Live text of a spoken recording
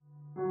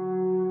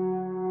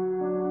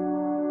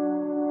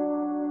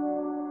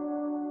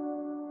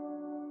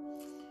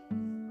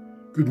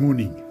Good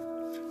morning.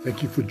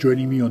 Thank you for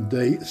joining me on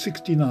day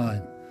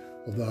 69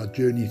 of our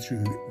journey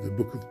through the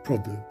book of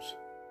Proverbs.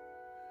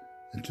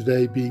 And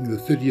today, being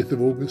the 30th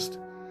of August,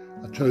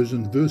 I've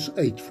chosen verse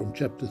 8 from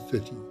chapter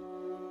 30.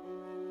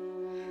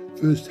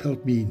 First,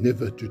 help me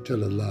never to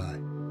tell a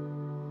lie.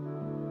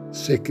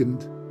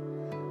 Second,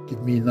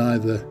 give me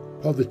neither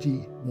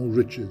poverty nor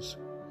riches.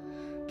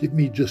 Give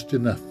me just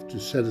enough to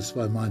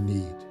satisfy my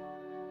need.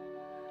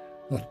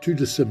 Not too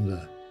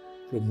dissimilar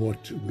from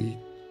what we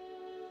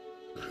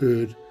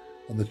heard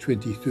on the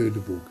 23rd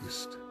of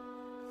August.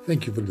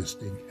 Thank you for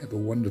listening. Have a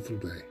wonderful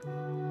day.